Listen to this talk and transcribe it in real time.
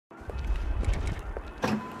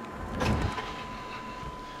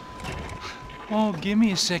Oh, give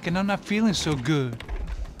me a second. I'm not feeling so good.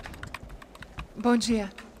 Bom dia.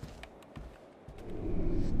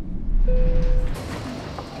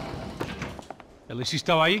 Alice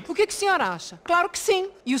estava aí? O que o senhor acha? Claro que sim.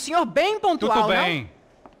 E o senhor bem pontual, Tudo bem.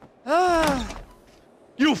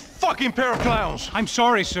 You fucking pair of clowns! I'm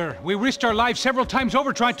sorry, sir. We risked our lives several times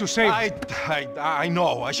over trying to save... I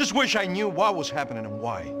know. I just wish I knew what was happening and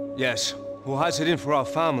why. Yes. Who has it in for our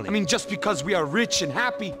family? I mean, just because we are rich and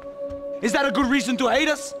happy, is that a good reason to hate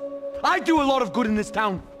us? I do a lot of good in this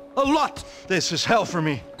town. A lot! This is hell for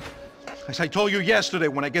me. As I told you yesterday,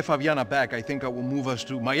 when I get Fabiana back, I think I will move us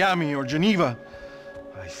to Miami or Geneva.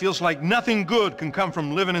 It feels like nothing good can come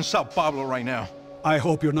from living in Sao Paulo right now. I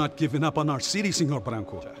hope you're not giving up on our city, Senor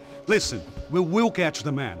Branco. Listen, we will catch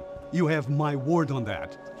the man. You have my word on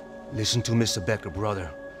that. Listen to Mr. Becker,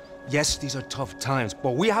 brother. Yes, these are tough times,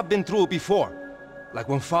 but we have been through it before. Like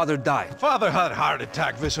when Father died. Father had a heart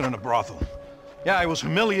attack visiting a brothel. Yeah, it was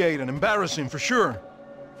humiliating, embarrassing, for sure.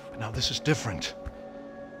 But now this is different.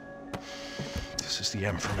 This is the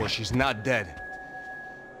end for me. Well, she's not dead.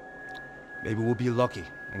 Maybe we'll be lucky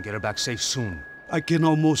and get her back safe soon. I can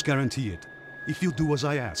almost guarantee it, if you do as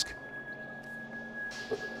I ask.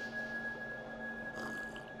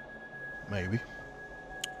 Maybe.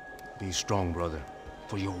 Be strong, brother.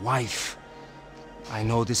 For your wife. I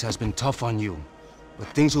know this has been tough on you, but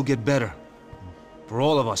things will get better. For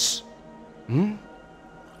all of us. Hmm?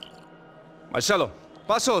 Marcelo,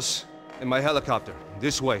 pasos in my helicopter.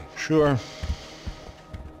 This way. Sure.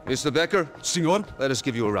 Mr. Becker? Senhor? Let us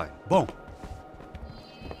give you a ride. Bom.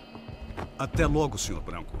 Até logo, Senhor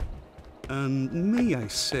Branco. And may I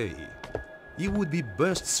say, you would be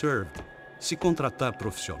best served se contratar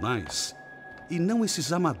profissionais e não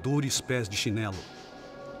esses amadores pés de chinelo.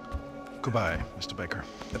 Goodbye, Mr. Baker.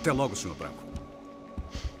 Até logo, Senhor Branco.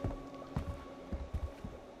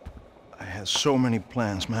 I had so many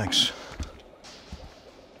plans, Max.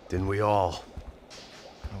 Didn't we all?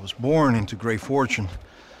 I was born into great fortune.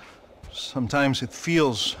 Sometimes it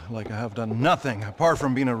feels like I have done nothing apart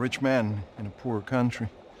from being a rich man in a poor country.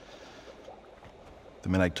 The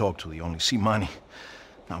men I talk to, they only see money.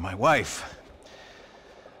 Now my wife,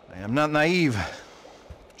 I am not naive.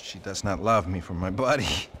 She does not love me for my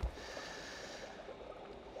body.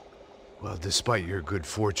 Well, despite your good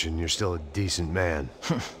fortune, you're still a decent man.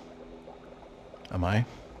 Am I?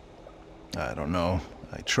 I don't know.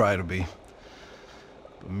 I try to be.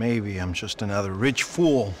 But maybe I'm just another rich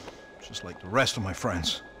fool, just like the rest of my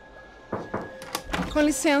friends. Com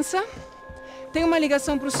licença. Tem uma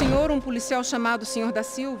ligação para o senhor, policial chamado Sr. da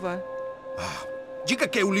Silva. Diga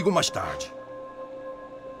que eu ligo mais tarde.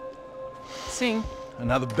 Sim.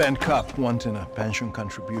 Another bent cop wanting a pension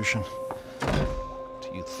contribution.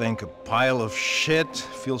 Do you think a pile of shit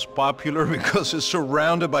feels popular because it's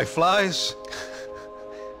surrounded by flies?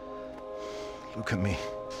 Look at me.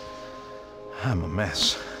 I'm a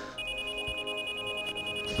mess.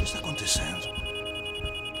 O que está acontecendo?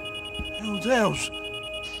 Meu Deus!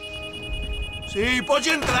 Sim, pode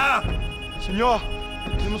entrar! Senhor,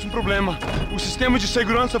 temos problema. O sistema de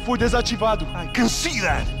segurança foi desativado. I can see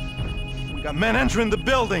that! We got men entering the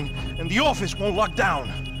building, and the office won't lock down.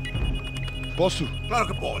 Posso? Claro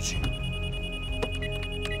que pode.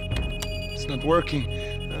 It's not working.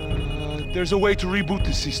 There's a way to reboot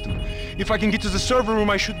the system. If I can get to the server room,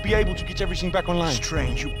 I should be able to get everything back online.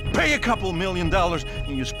 Strange. You pay a couple $1 million, and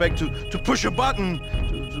you expect to push a button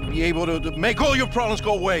to be able to make all your problems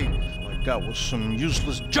go away. All I got was some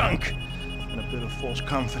useless junk and a bit of false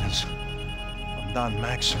confidence. I'm done,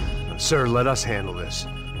 Max. Sir, let us handle this.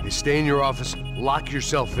 You stay in your office, lock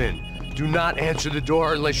yourself in. Do not answer the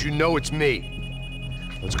door unless you know it's me.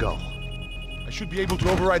 Let's go. I should be able to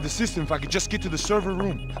override the system if I could just get to the server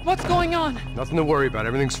room. What's going on? Nothing to worry about.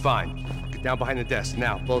 Everything's fine. Get down behind the desk.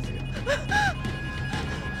 Now, both of you.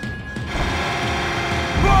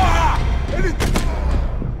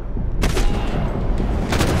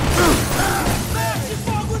 Mete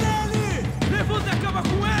fogo nele! Levanta e acaba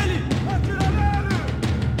com ele! Atira nele!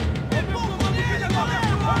 Leve fogo nele agora!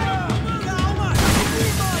 Calma!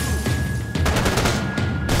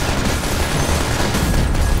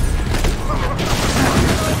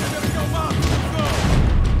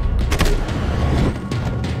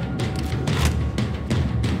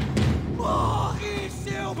 Morre,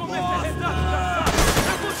 seu bosta!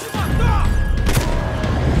 Eu vou te matar!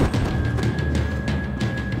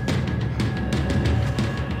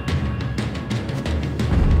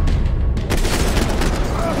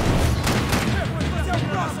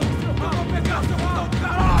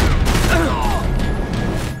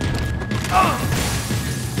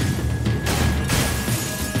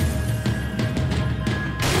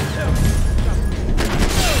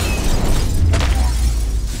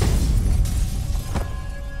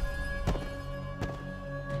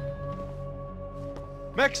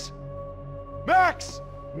 Max!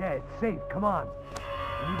 Yeah, it's safe. Come on.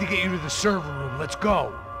 We need to get you to the server room. Let's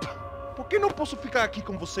go. Por que não posso ficar aqui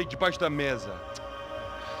com você debaixo da mesa?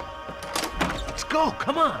 Let's go.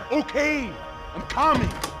 Come on. Okay, I'm coming.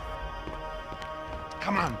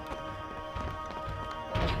 Come on.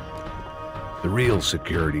 The real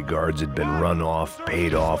security guards had been run off,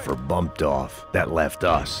 paid off, or bumped off. That left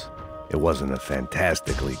us. It wasn't a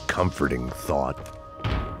fantastically comforting thought.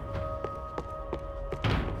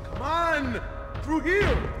 Come on! Through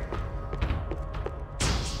here!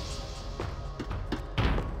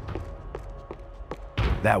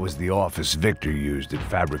 That was the office Victor used at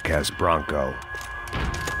Fabricas Bronco.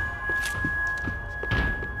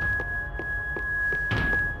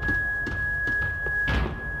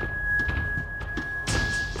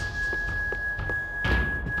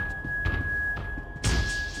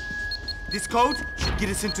 This code should get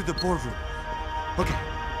us into the boardroom. Okay.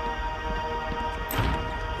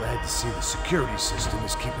 Glad to see the security system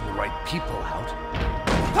is keeping the right people out.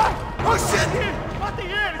 Ah! Oh shit! Matem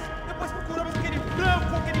eles! Depois procuramos aquele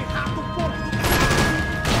branco, aquele rato porco do caralho!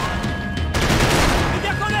 Me dê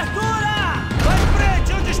a cobertura! Vai em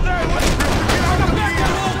frente, onde está?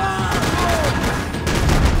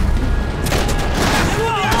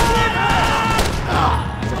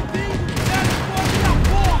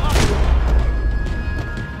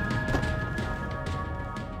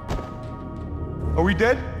 Are we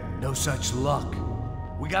dead? No such luck.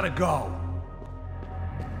 We gotta go.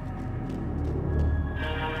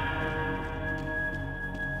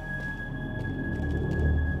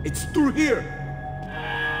 It's through here!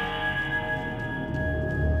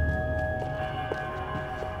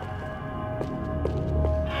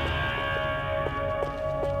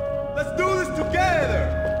 Let's do this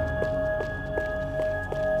together!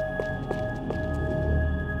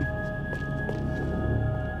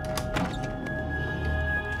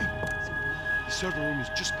 The server room is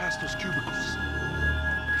just past those cubicles.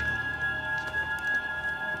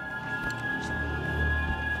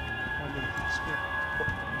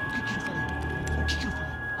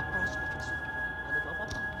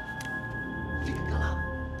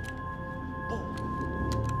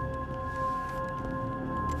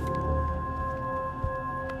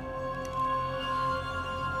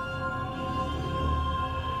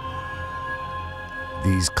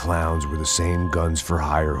 These clowns were the same guns for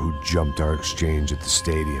hire who jumped our exchange at the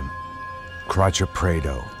stadium. Crotcha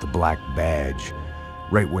Prado, the Black Badge,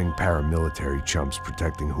 right-wing paramilitary chumps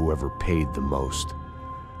protecting whoever paid the most.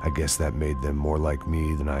 I guess that made them more like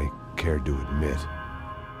me than I cared to admit.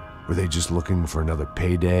 Were they just looking for another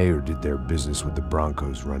payday, or did their business with the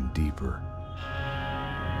Broncos run deeper?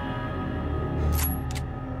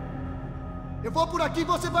 Eu vou por aqui,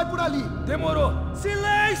 você vai por ali! Demorou!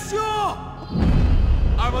 Silêncio!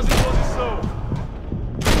 Armas em posição!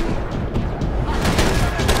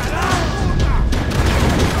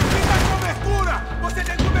 Fica a cobertura! Você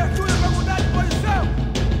tem cobertura pra mudar de posição!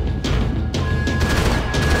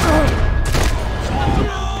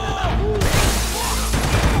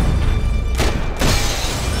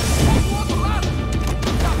 Do outro lado!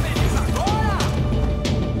 Tá feliz agora?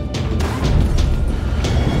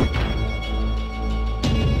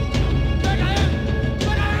 Pega ele!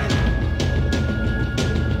 Pega ele!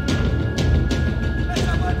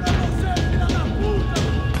 Essa vai pra você, filha da puta!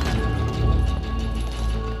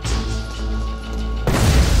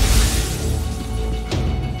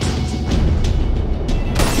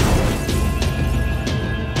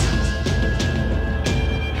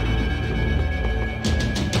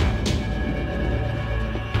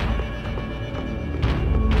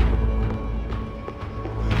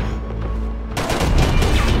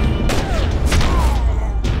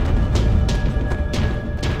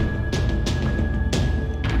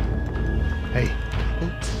 Hey,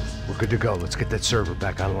 we're good to go. Let's get that server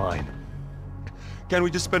back online. Can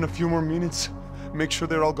we just spend a few more minutes? Make sure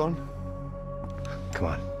they're all gone? Come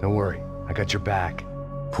on, don't worry. I got your back.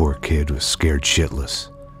 Poor kid was scared shitless,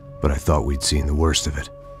 but I thought we'd seen the worst of it.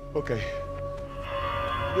 Okay.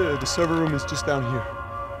 The server room is just down here.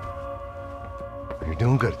 You're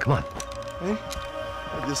doing good. Come on. Hey?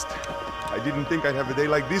 I didn't think I'd have a day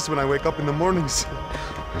like this when I wake up in the mornings.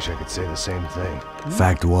 Wish I could say the same thing.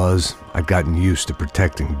 Fact was, I'd gotten used to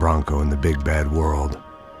protecting Bronco in the big bad world.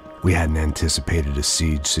 We hadn't anticipated a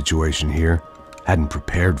siege situation here, hadn't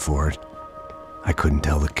prepared for it. I couldn't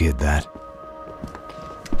tell the kid that.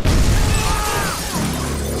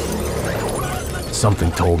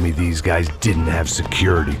 Something told me these guys didn't have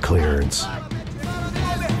security clearance.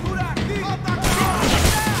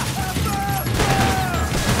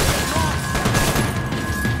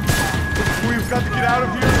 We've got to get out of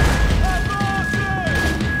here.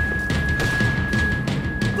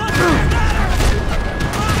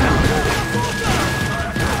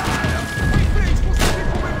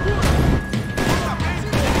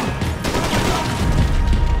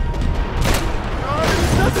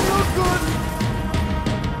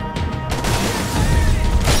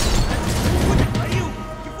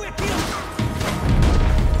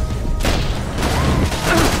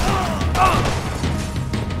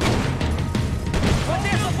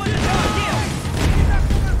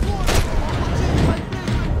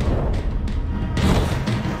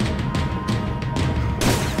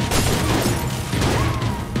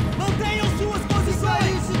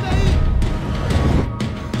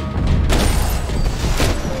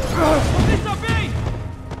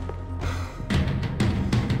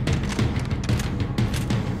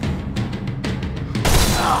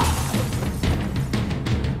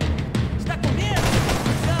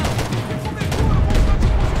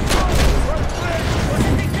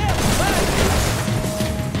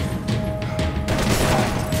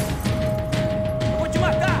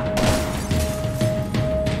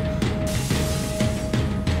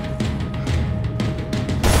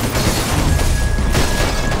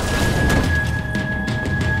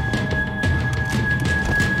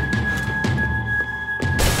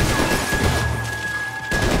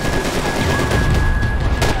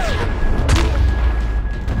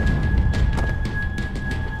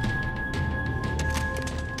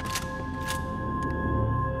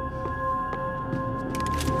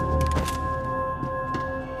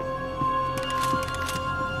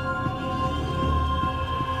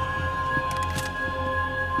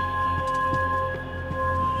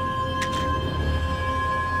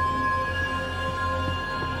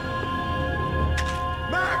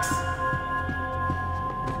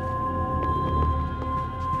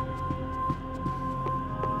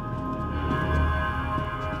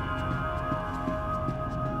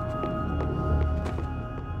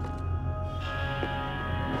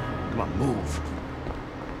 Come on, move.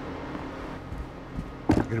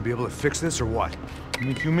 You gonna be able to fix this or what? Give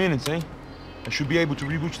me a few minutes, eh? I should be able to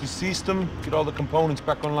reboot the system, get all the components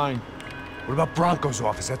back online. What about Bronco's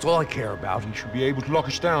office? That's all I care about. You should be able to lock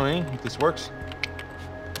us down, eh? If this works.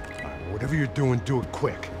 All right, well, whatever you're doing, do it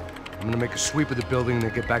quick. I'm gonna make a sweep of the building and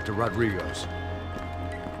then get back to Rodrigo's.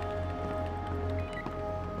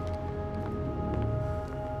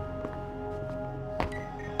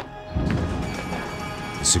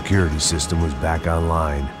 The security system was back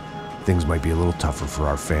online. Things might be a little tougher for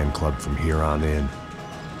our fan club from here on in.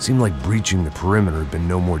 Seemed like breaching the perimeter had been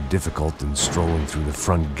no more difficult than strolling through the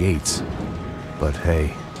front gates. But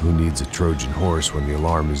hey, who needs a Trojan horse when the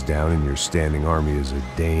alarm is down and your standing army is a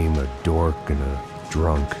dame, a dork, and a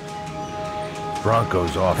drunk?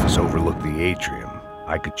 Bronco's office overlooked the atrium.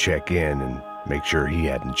 I could check in and make sure he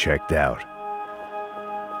hadn't checked out.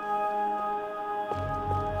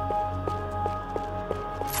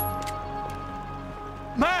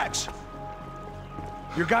 Max!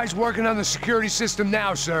 Your guy's working on the security system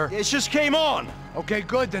now, sir. It just came on. Okay,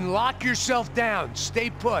 good, then lock yourself down. Stay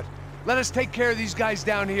put. Let us take care of these guys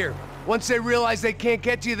down here. Once they realize they can't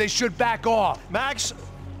get to you, they should back off. Max,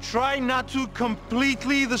 try not to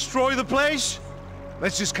completely destroy the place.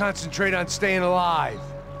 Let's just concentrate on staying alive.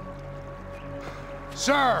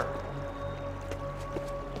 Sir!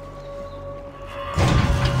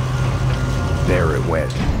 There it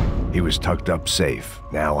went. He was tucked up safe.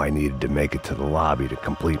 Now I needed to make it to the lobby to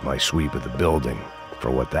complete my sweep of the building, for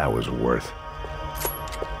what that was worth.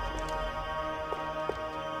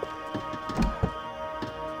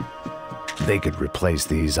 They could replace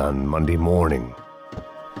these on Monday morning.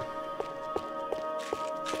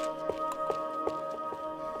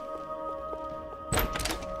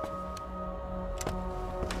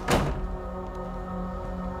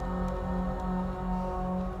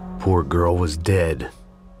 Poor girl was dead.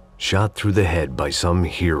 Shot through the head by some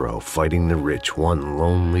hero fighting the rich one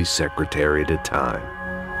lonely secretary at a time.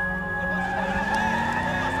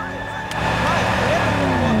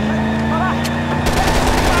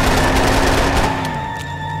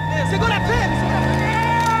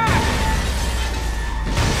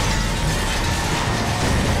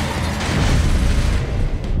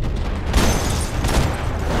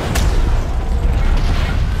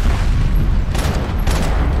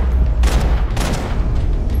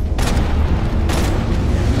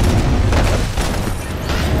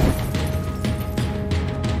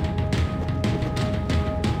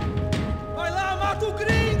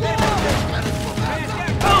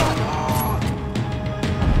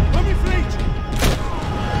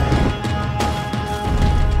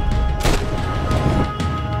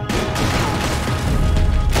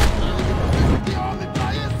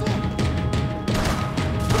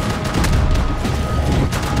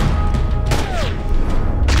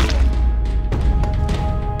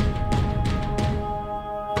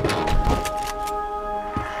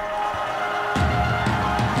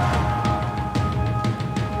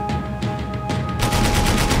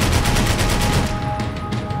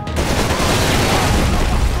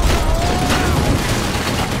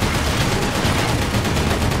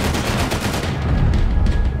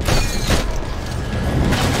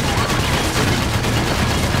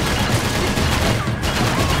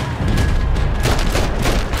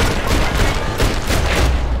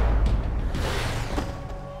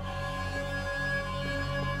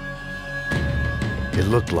 It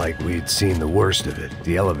looked like we'd seen the worst of it.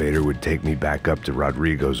 The elevator would take me back up to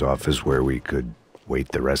Rodrigo's office where we could wait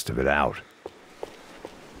the rest of it out.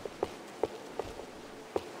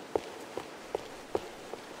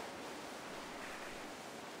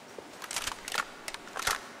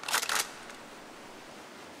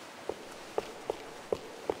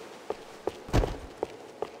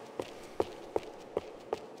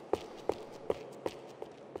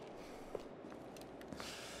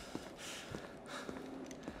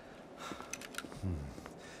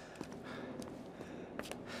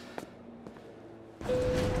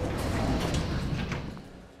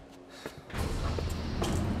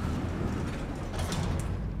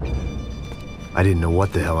 I didn't know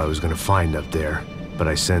what the hell I was going to find up there, but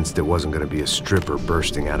I sensed it wasn't going to be a stripper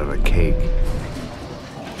bursting out of a cake.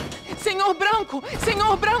 Senor Branco!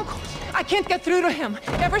 Senor Branco! I can't get through to him.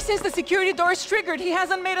 Ever since the security door is triggered, he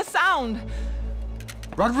hasn't made a sound.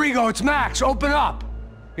 Rodrigo, it's Max. Open up.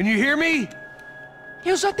 Can you hear me?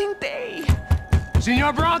 Eu já tentei.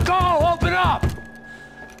 Senor Branco, open up!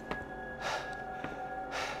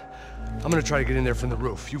 I'm gonna try to get in there from the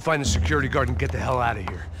roof. You find the security guard and get the hell out of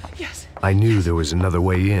here. Yes. I knew there was another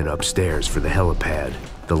way in upstairs for the helipad,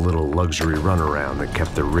 the little luxury runaround that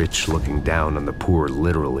kept the rich looking down on the poor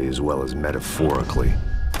literally as well as metaphorically.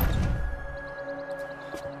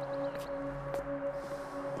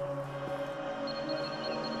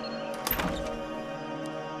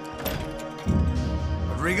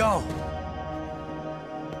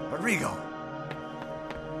 Rodrigo!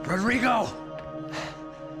 Rodrigo!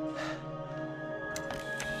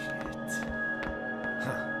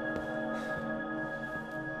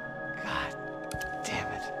 God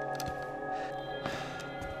damn it.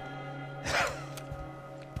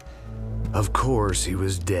 Of course, he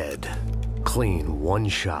was dead. Clean, one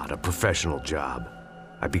shot, a professional job.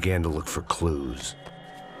 I began to look for clues.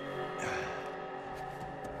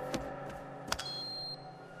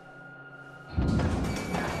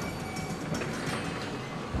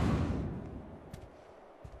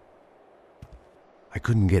 I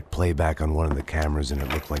couldn't get playback on one of the cameras and it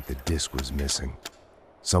looked like the disc was missing.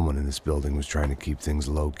 Someone in this building was trying to keep things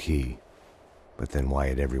low-key. But then why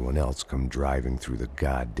had everyone else come driving through the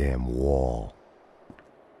goddamn wall?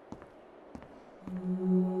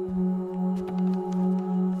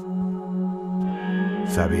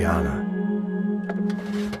 Fabiana.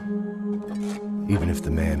 Even if the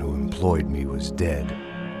man who employed me was dead,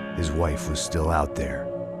 his wife was still out there.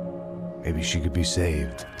 Maybe she could be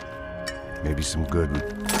saved. Maybe some good would...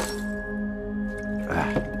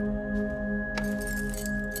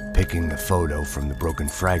 Picking the photo from the broken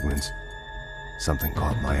fragments, something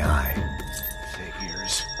caught my eye.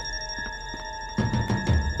 Figures.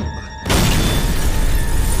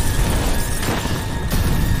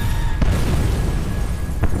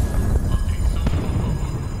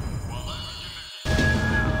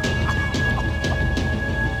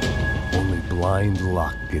 Only blind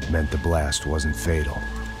luck it meant the blast wasn't fatal.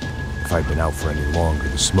 If I'd been out for any longer,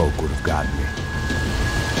 the smoke would have gotten me.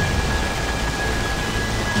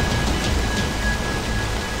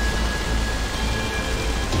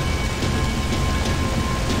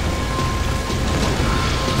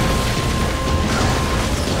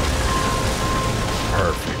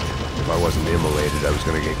 Perfect. If I wasn't immolated, I was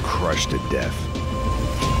gonna get crushed to death.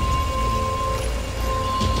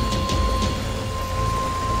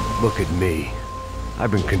 Look at me. I've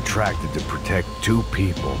been contracted to protect two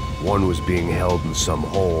people. One was being held in some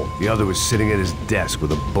hole. The other was sitting at his desk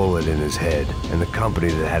with a bullet in his head. And the company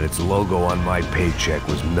that had its logo on my paycheck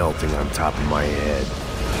was melting on top of my head.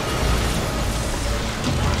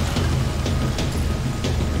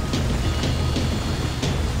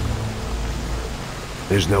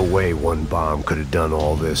 There's no way one bomb could have done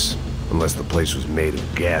all this. Unless the place was made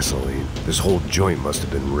of gasoline. This whole joint must have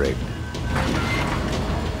been rigged.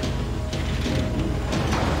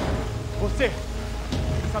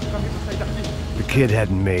 The kid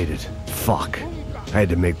hadn't made it. Fuck. I had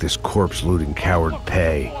to make this corpse-looting coward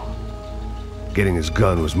pay. Getting his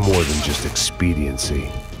gun was more than just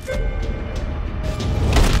expediency.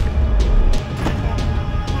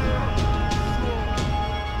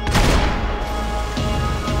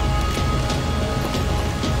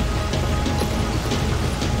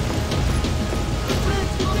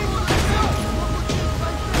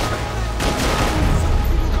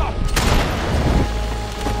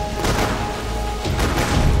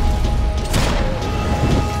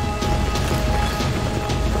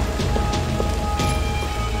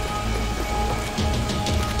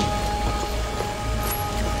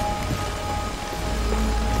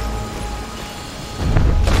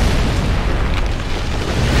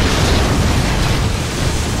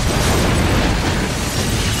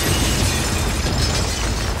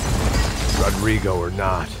 Rodrigo or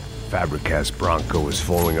not, Fabricas Bronco was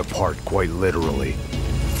falling apart quite literally.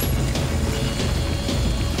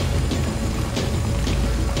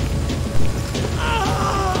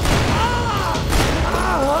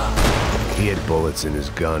 He had bullets in his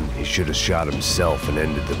gun. He should have shot himself and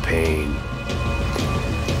ended the pain.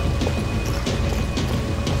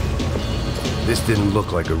 This didn't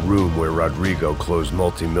look like a room where Rodrigo closed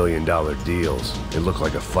multi-million-dollar deals. It looked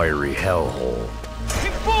like a fiery hellhole.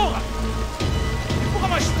 Empurra! Empurra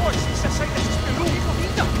mais forte, você sai desses peludos.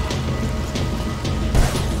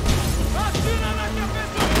 Atira na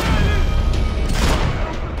cabeça dele!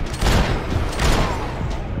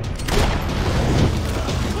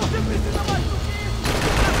 Você precisa mais do que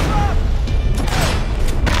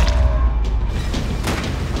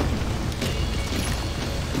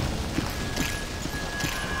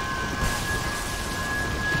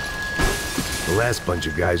The last bunch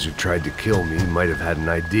of guys who tried to kill me might have had an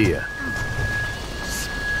idea.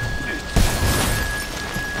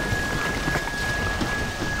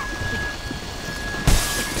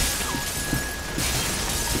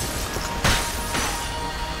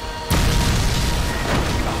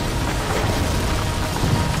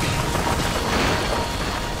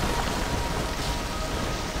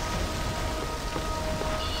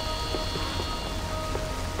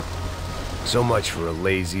 So much for a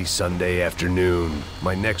lazy Sunday afternoon.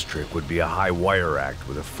 My next trick would be a high wire act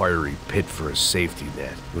with a fiery pit for a safety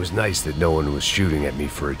net. It was nice that no one was shooting at me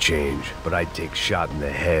for a change, but I'd take shot in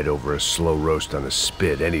the head over a slow roast on a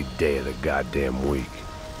spit any day of the goddamn week.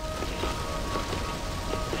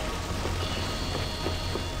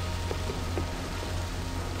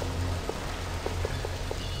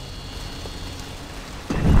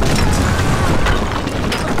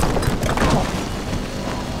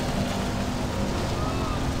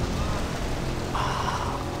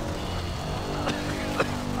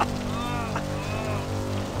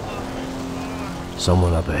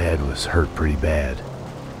 Someone up ahead was hurt pretty bad.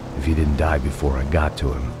 If he didn't die before I got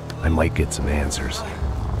to him, I might get some answers.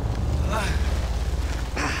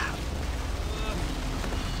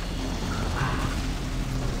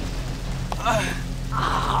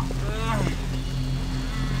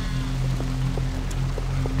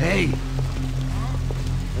 Hey!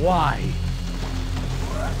 Why?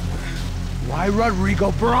 Why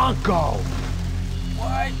Rodrigo Bronco?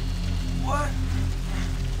 Why? What?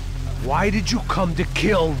 Why did you come to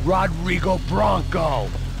kill Rodrigo Bronco?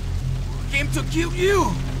 We came to kill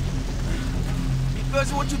you! Because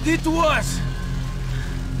of what you did to us!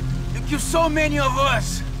 You killed so many of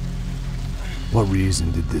us! What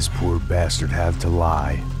reason did this poor bastard have to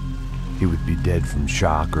lie? He would be dead from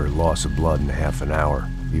shock or loss of blood in half an hour,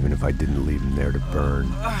 even if I didn't leave him there to burn.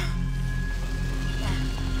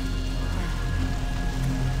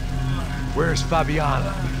 Where's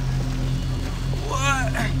Fabiana?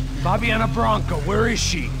 What? Fabiana Bronco, where is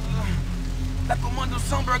she? That Comando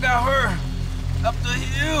Sombra got her. Up the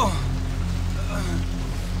hill.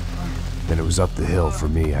 Then it was up the hill for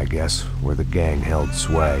me, I guess, where the gang held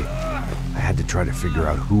sway. I had to try to figure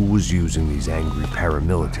out who was using these angry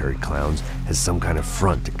paramilitary clowns as some kind of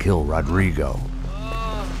front to kill Rodrigo.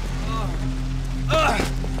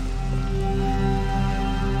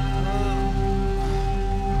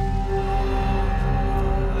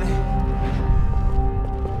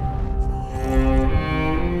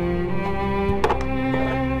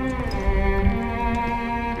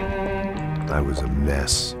 I was a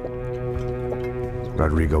mess.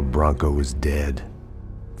 Rodrigo Bronco was dead.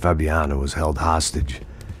 Fabiana was held hostage.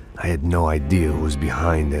 I had no idea who was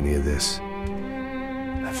behind any of this.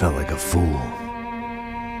 I felt like a fool.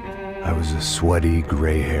 I was a sweaty,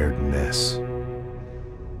 gray-haired mess.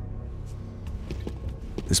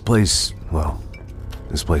 This place, well,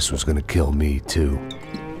 this place was gonna kill me too.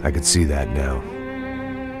 I could see that now.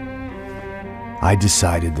 I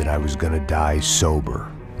decided that I was gonna die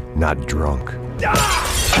sober, not drunk.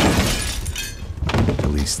 At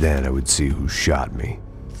least then I would see who shot me.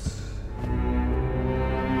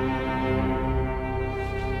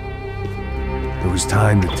 It was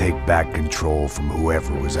time to take back control from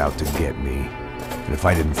whoever was out to get me. And if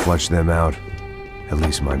I didn't flush them out, at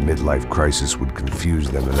least my midlife crisis would confuse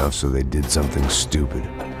them enough so they did something stupid.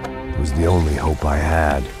 It was the only hope I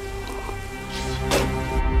had.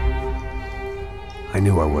 I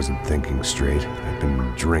knew I wasn't thinking straight. I'd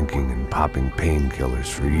been drinking and popping painkillers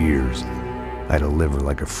for years. I had a liver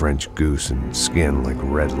like a French goose and skin like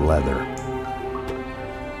red leather.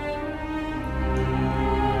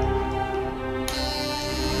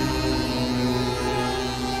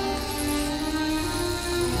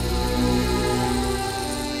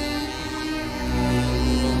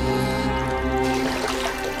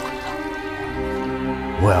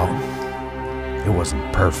 Well, it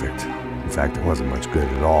wasn't perfect. In fact, it wasn't much good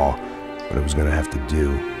at all, but it was gonna have to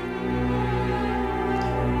do.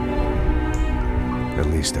 At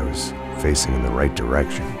least I was facing in the right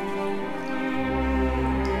direction.